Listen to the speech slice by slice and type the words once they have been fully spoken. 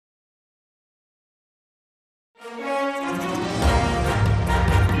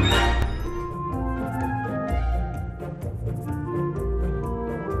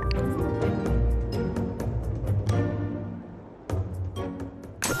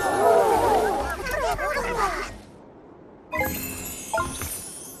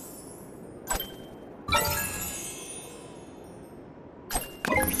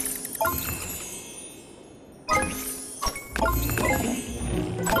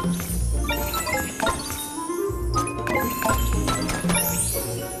Knock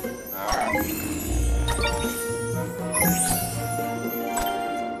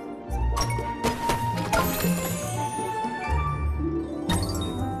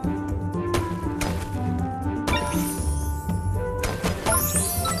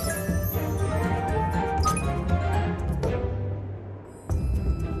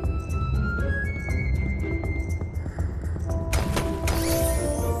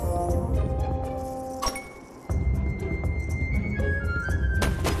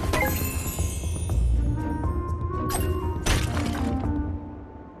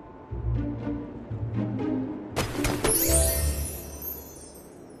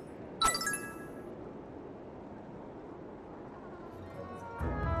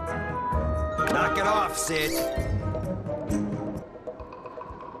it off, Sid.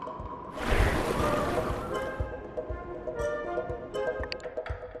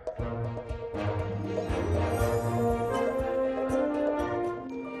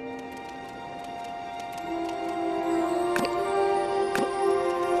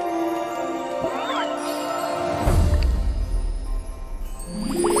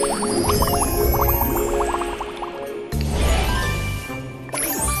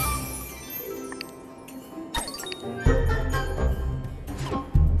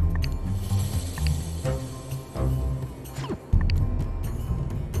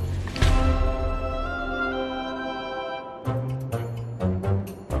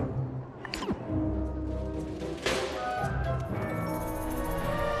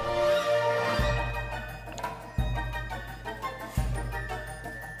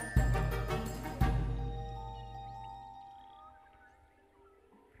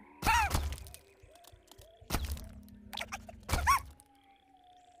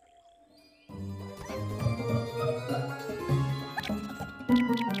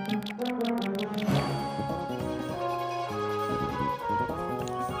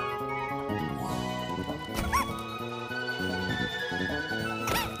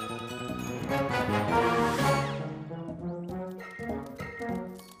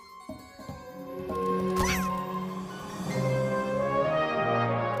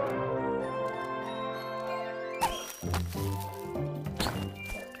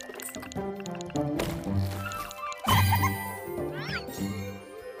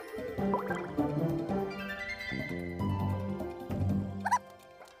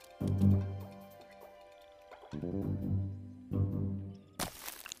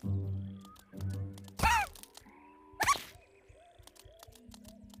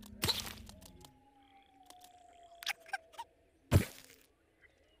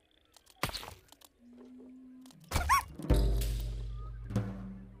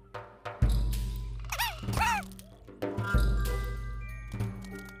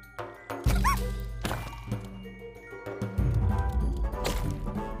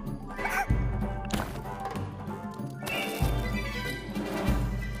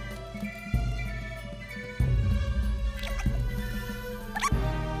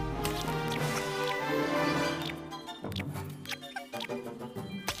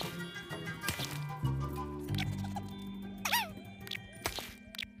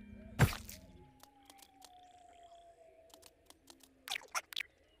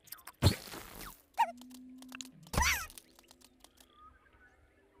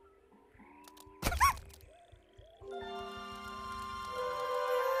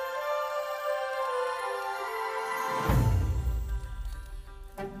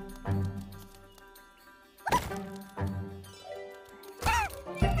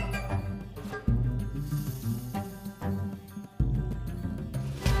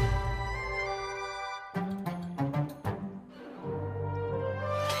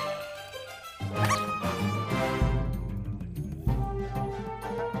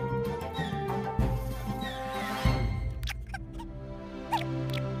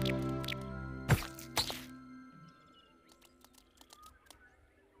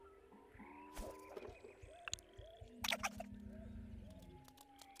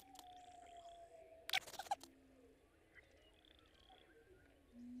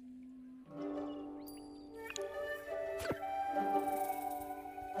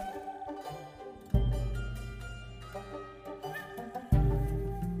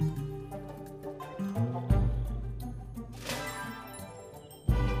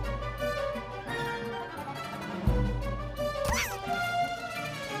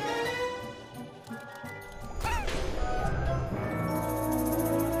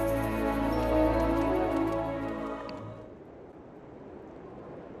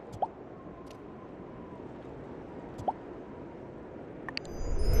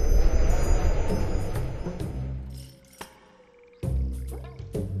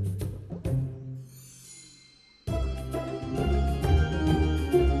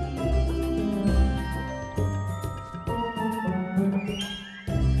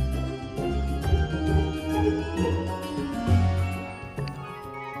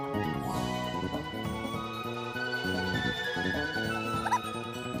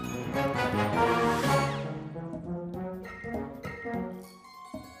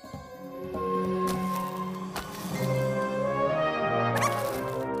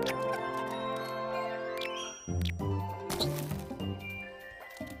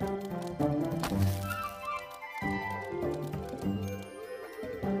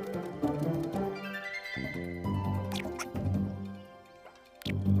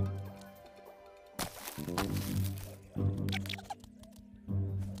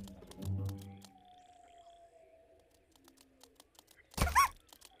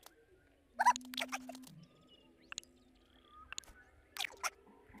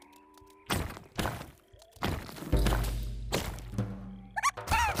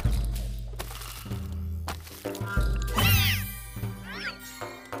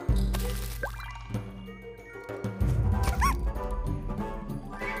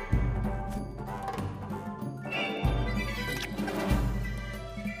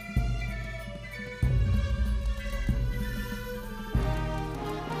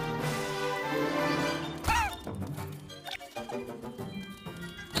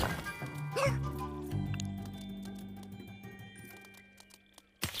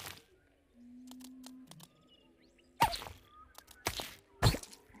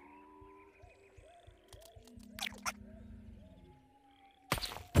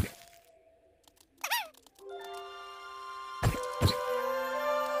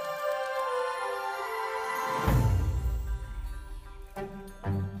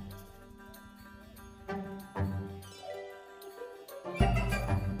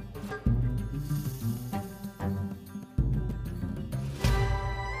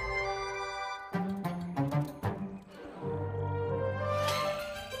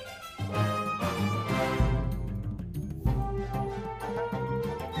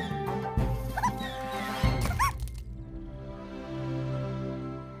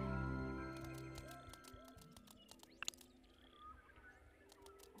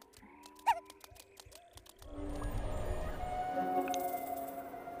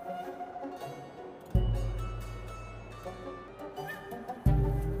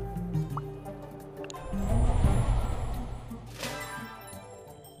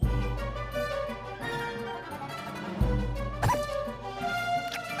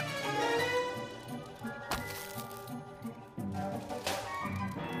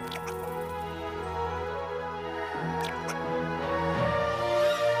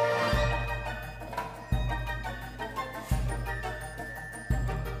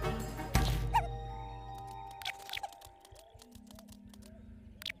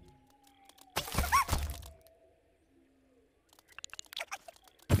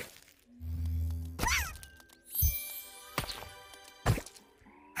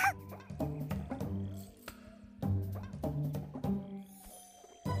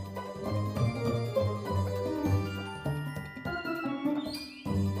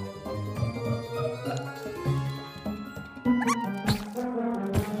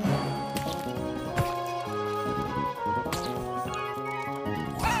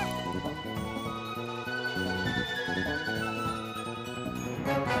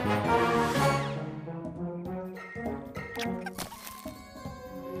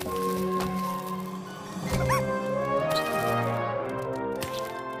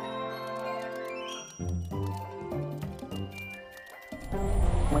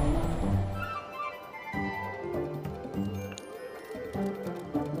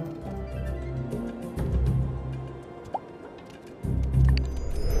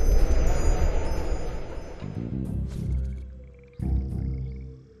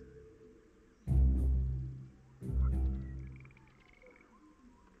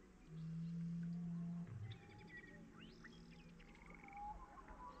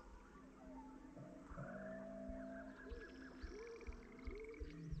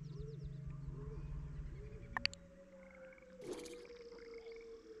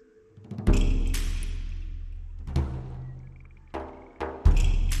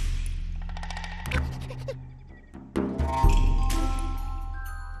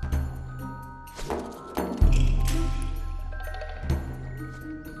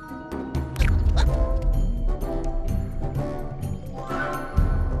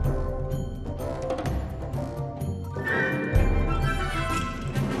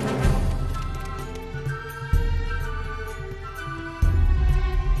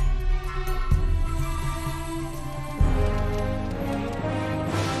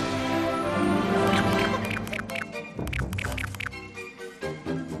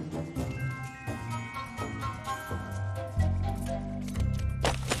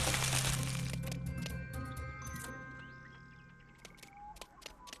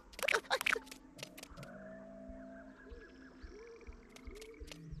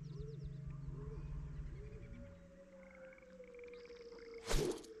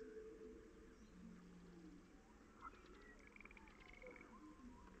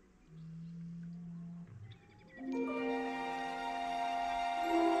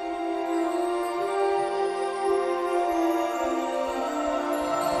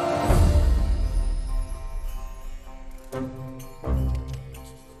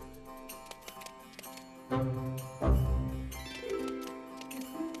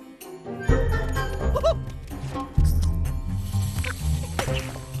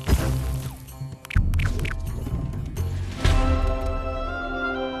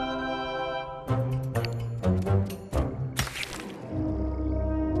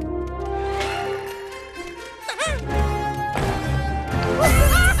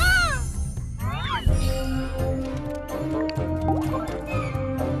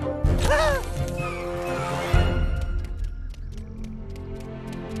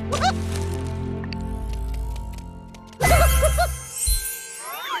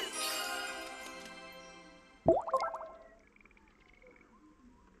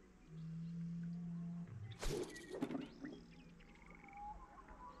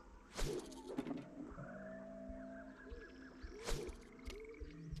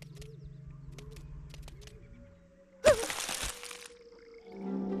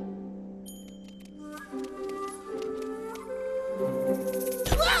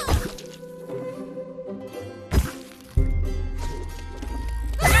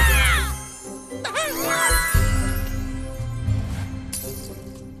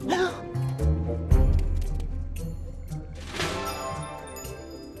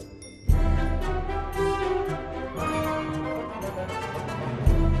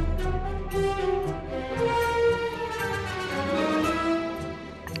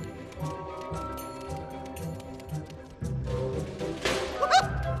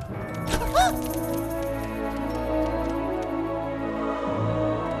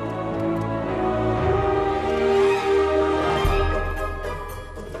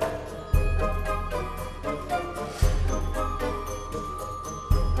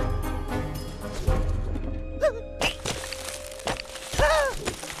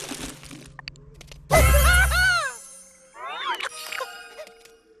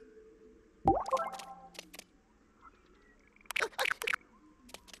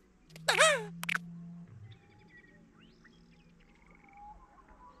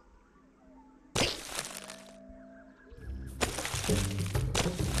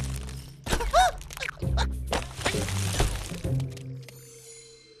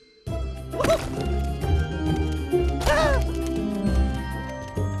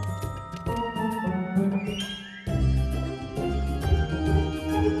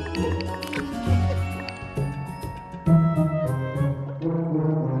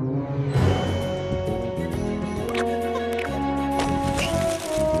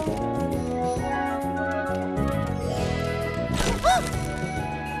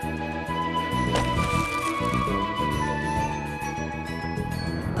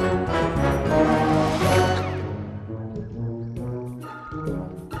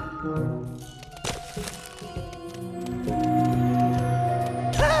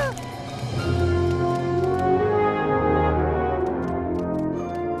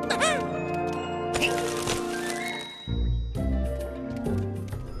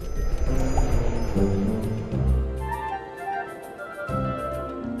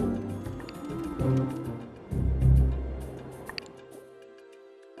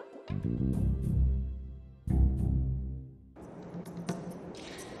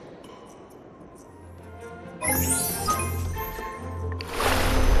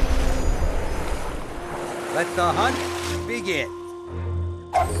 Let the hunt begin.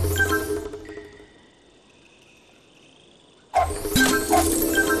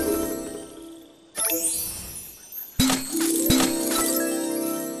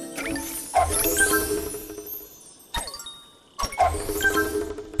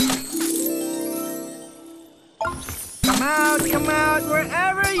 Come out,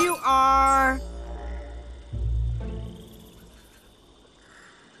 wherever you are.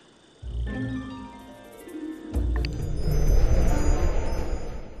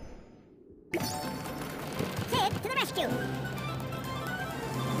 Sid, to the rescue!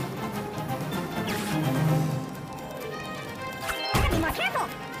 Gotta be more careful!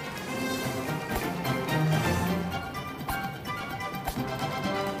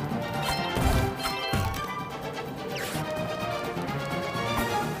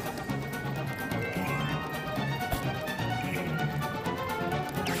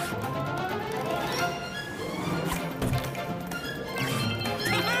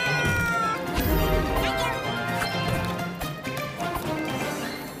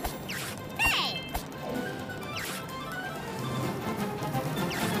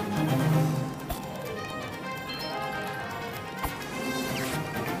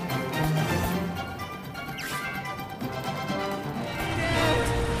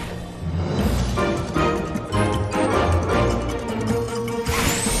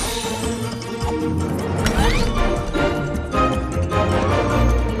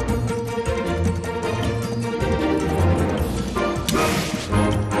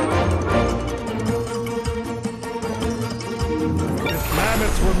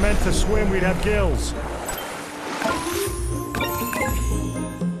 To swim, we'd have gills.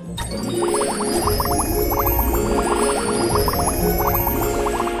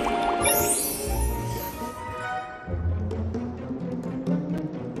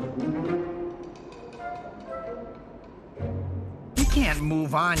 You can't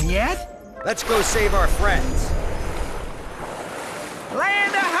move on on yet? Let's go save our friends.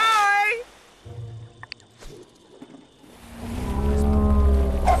 Land ahoy!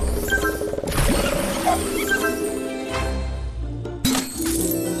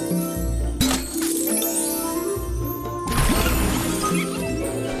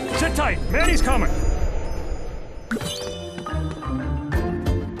 Sit tight. Manny's coming.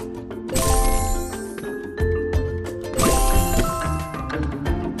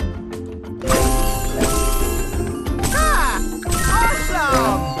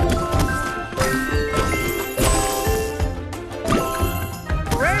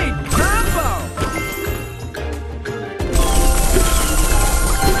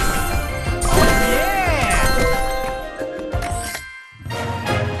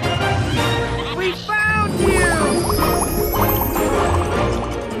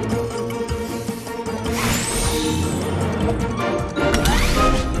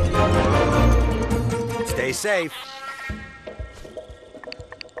 Stay safe.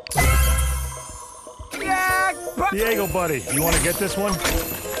 Diego, buddy, you want to get this one?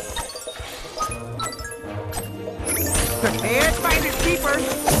 Prepared, finders keepers.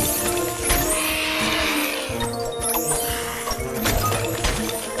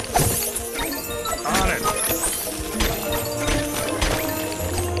 On it.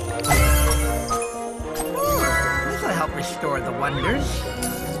 This'll help restore the wonders.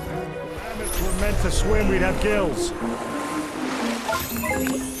 If we're meant to swim, we'd have gills.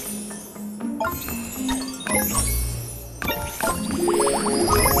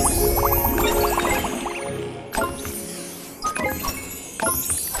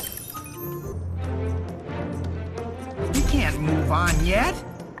 You can't move on yet.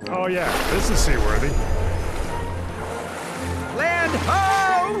 Oh yeah, this is seaworthy. Land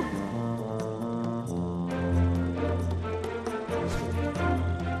ho!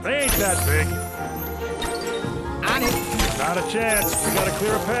 They ain't that big. On it. Not a chance. We gotta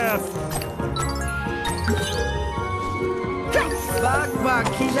clear a path. Buck,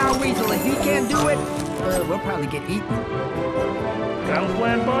 he's our weasel. If he can't do it, we'll probably get eaten. Battle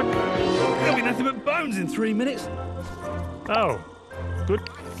plan, Buck? There'll be nothing but bones in 3 minutes. Oh, good.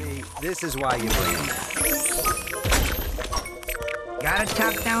 See, this is why you bring them. Gotta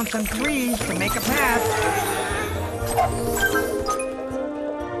chop down some trees to make a path.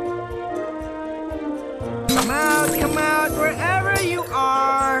 Come out, wherever you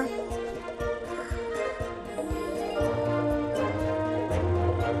are.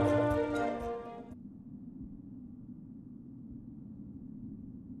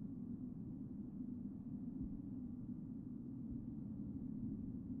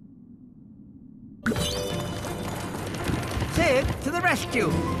 Sid, to the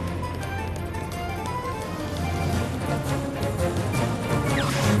rescue.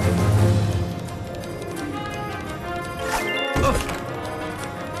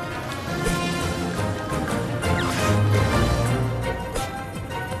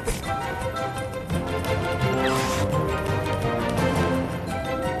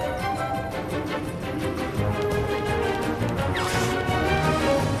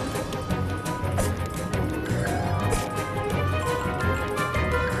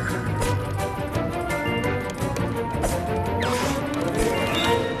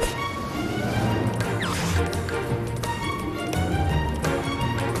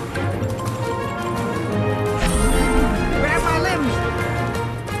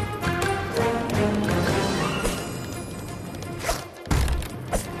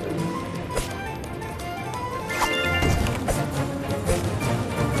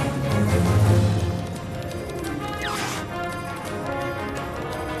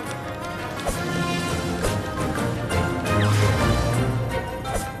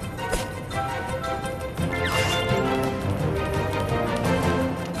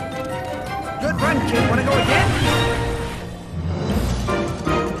 Run, kid. Wanna go again?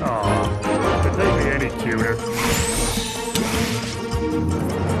 Aw, could they be any cuter?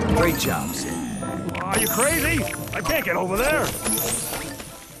 Great job, Sid. Are you crazy? I can't get over there.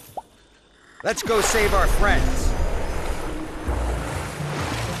 Let's go save our friends.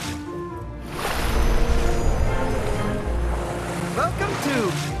 Welcome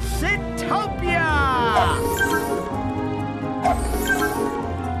to Sidtopia!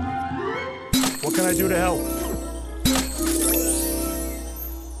 What can I do to help?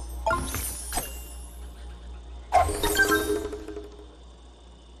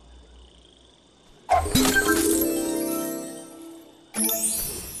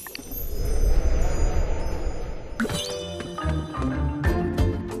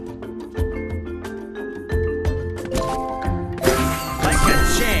 Like a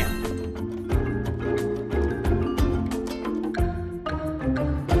champ.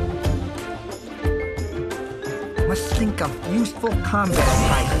 think of useful combat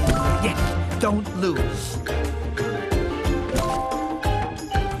prizes. Yes, don't lose.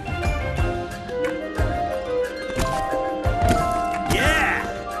 Yeah!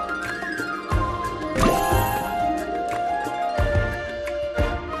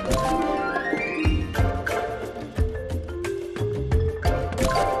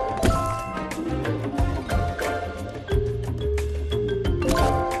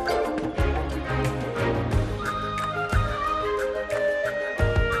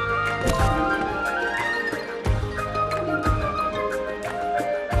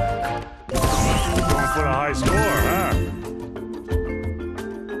 Going for a high score, huh?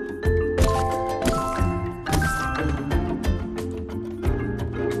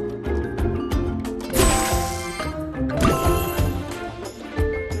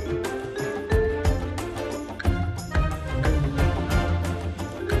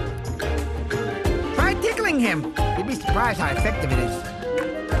 Try tickling him. You'd be surprised how effective it is.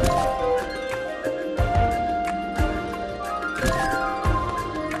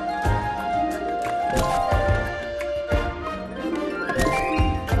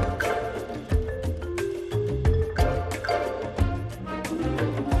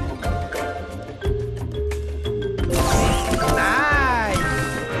 Nice.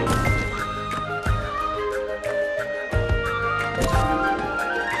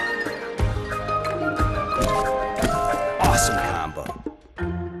 Awesome combo.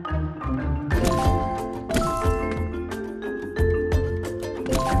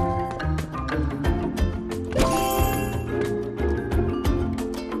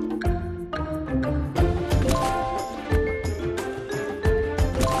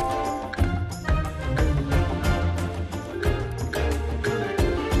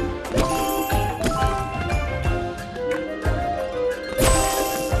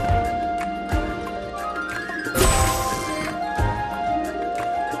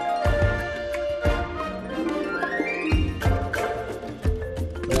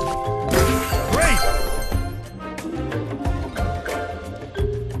 Great!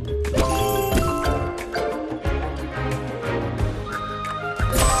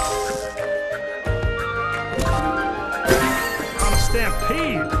 On a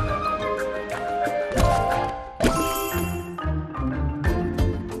stampede!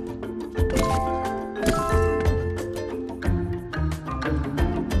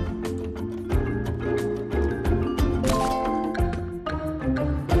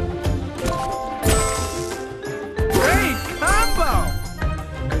 Great combo.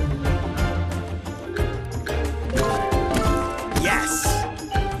 Yes!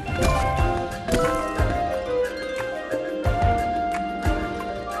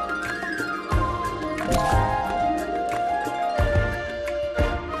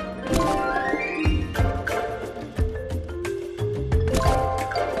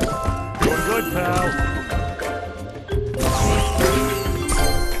 Doing good, pal.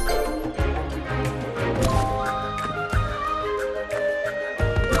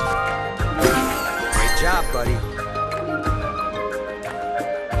 Great job, buddy.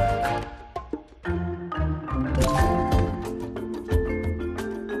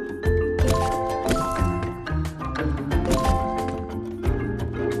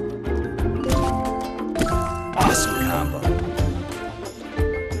 Awesome combo.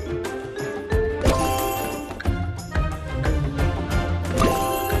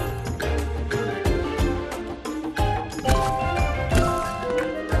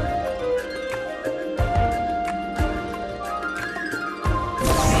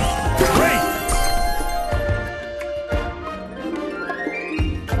 Great!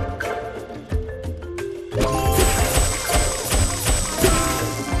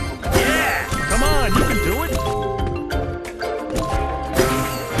 Yeah! Come on, you can do it!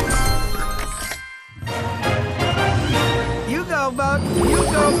 You go, Buck. You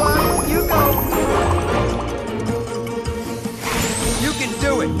go, Buck. You go. You can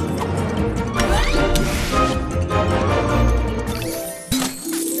do it!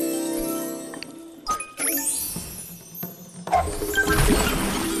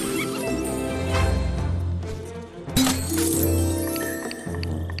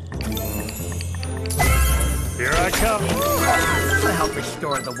 Here I come. This'll help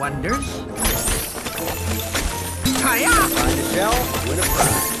restore the wonders. Hi-ya! Find a shell, win a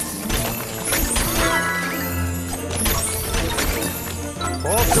prize.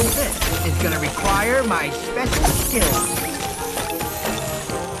 Also, this is gonna require my special skills.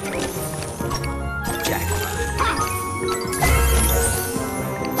 Jackpot.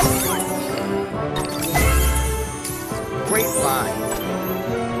 Great line.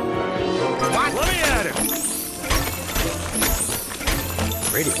 What? Let me at it!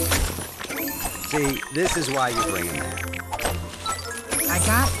 pretty. See, this is why you bring him there. I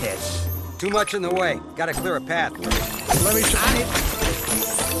got this. Too much in the way. Gotta clear a path. Let me On it.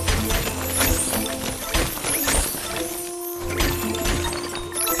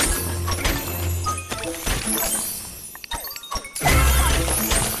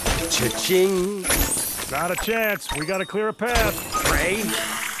 Cha-ching. Not a chance. We gotta clear a path. Prey.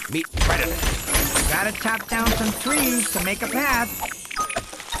 Meet predator. Gotta chop down some trees to make a path.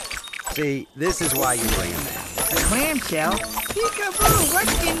 See, this is why you bring him there. A clamshell? Peekaboo,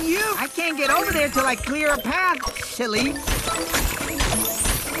 what's in you? I can't get over there till I clear a path, silly.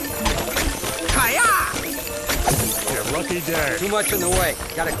 Hi-ya! Your lucky day. Too much in the way.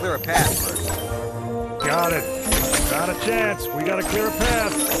 Gotta clear a path first. Got it. Not a chance. We gotta clear a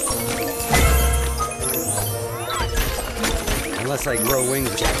path. Unless I grow wings.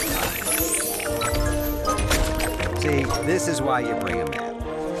 See, this is why you bring him there.